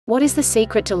What is the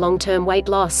secret to long-term weight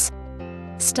loss?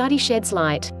 Study sheds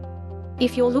light.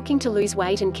 If you're looking to lose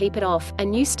weight and keep it off, a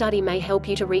new study may help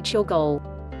you to reach your goal.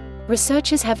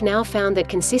 Researchers have now found that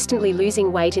consistently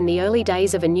losing weight in the early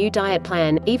days of a new diet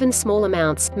plan, even small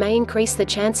amounts, may increase the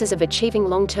chances of achieving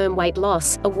long-term weight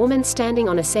loss. A woman standing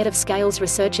on a set of scales.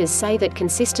 Researchers say that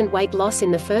consistent weight loss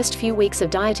in the first few weeks of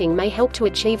dieting may help to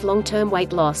achieve long-term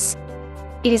weight loss.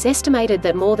 It is estimated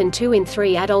that more than 2 in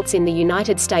 3 adults in the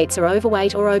United States are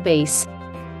overweight or obese.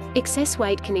 Excess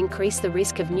weight can increase the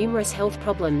risk of numerous health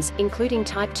problems, including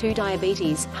type 2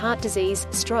 diabetes, heart disease,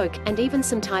 stroke, and even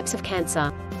some types of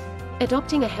cancer.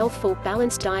 Adopting a healthful,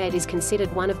 balanced diet is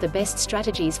considered one of the best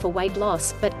strategies for weight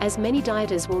loss, but, as many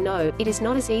dieters will know, it is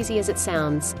not as easy as it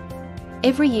sounds.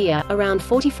 Every year, around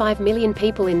 45 million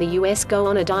people in the US go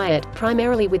on a diet,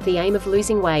 primarily with the aim of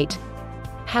losing weight.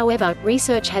 However,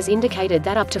 research has indicated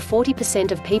that up to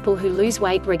 40% of people who lose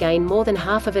weight regain more than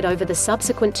half of it over the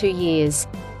subsequent 2 years.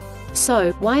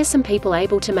 So, why are some people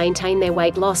able to maintain their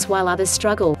weight loss while others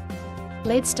struggle?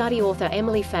 Lead study author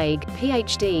Emily Fague,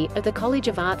 Ph.D., of the College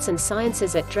of Arts and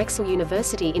Sciences at Drexel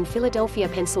University in Philadelphia,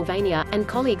 Pennsylvania, and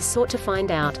colleagues sought to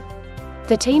find out.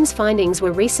 The team's findings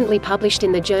were recently published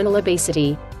in the journal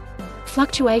Obesity.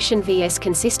 Fluctuation vs.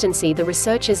 consistency. The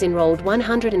researchers enrolled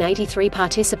 183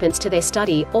 participants to their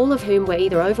study, all of whom were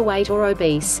either overweight or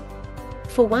obese.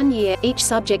 For 1 year, each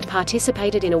subject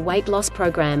participated in a weight loss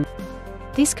program.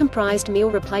 This comprised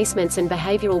meal replacements and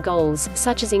behavioral goals,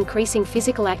 such as increasing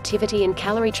physical activity and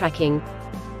calorie tracking.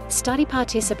 Study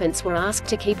participants were asked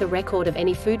to keep a record of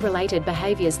any food-related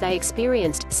behaviors they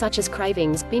experienced, such as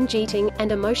cravings, binge eating,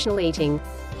 and emotional eating.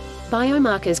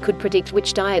 Biomarkers could predict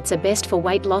which diets are best for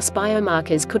weight loss.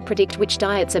 Biomarkers could predict which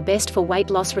diets are best for weight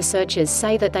loss. Researchers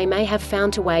say that they may have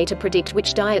found a way to predict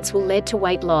which diets will lead to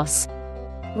weight loss.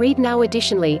 Read now.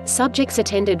 Additionally, subjects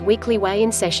attended weekly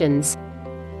weigh-in sessions.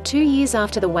 2 years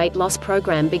after the weight loss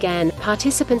program began,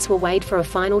 participants were weighed for a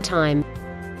final time.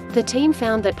 The team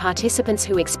found that participants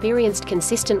who experienced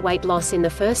consistent weight loss in the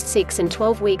first 6 and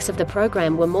 12 weeks of the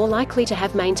program were more likely to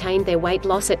have maintained their weight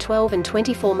loss at 12 and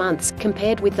 24 months,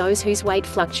 compared with those whose weight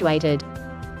fluctuated.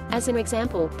 As an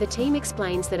example, the team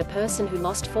explains that a person who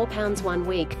lost 4 pounds 1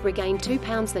 week, regained 2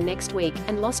 pounds the next week,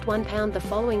 and lost 1 pound the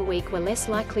following week were less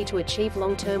likely to achieve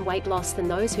long-term weight loss than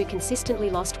those who consistently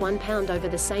lost 1 pound over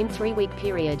the same 3-week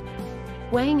period.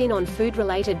 Weighing in on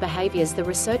food-related behaviors. The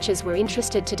researchers were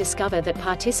interested to discover that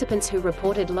participants who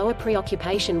reported lower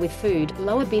preoccupation with food,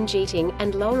 lower binge eating,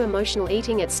 and lower emotional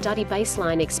eating at study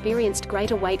baseline experienced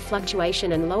greater weight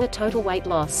fluctuation and lower total weight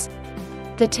loss.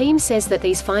 The team says that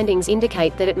these findings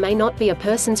indicate that it may not be a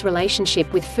person's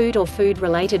relationship with food or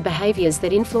food-related behaviors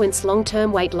that influence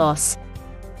long-term weight loss.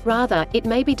 Rather, it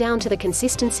may be down to the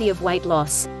consistency of weight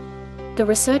loss. The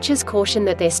researchers caution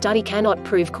that their study cannot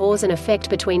prove cause and effect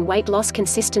between weight loss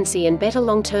consistency and better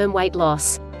long-term weight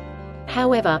loss.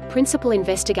 However, principal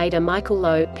investigator Michael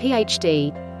Lowe,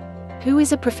 Ph.D., who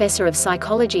is a professor of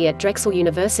psychology at Drexel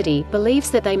University,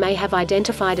 believes that they may have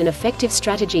identified an effective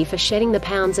strategy for shedding the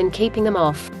pounds and keeping them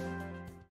off.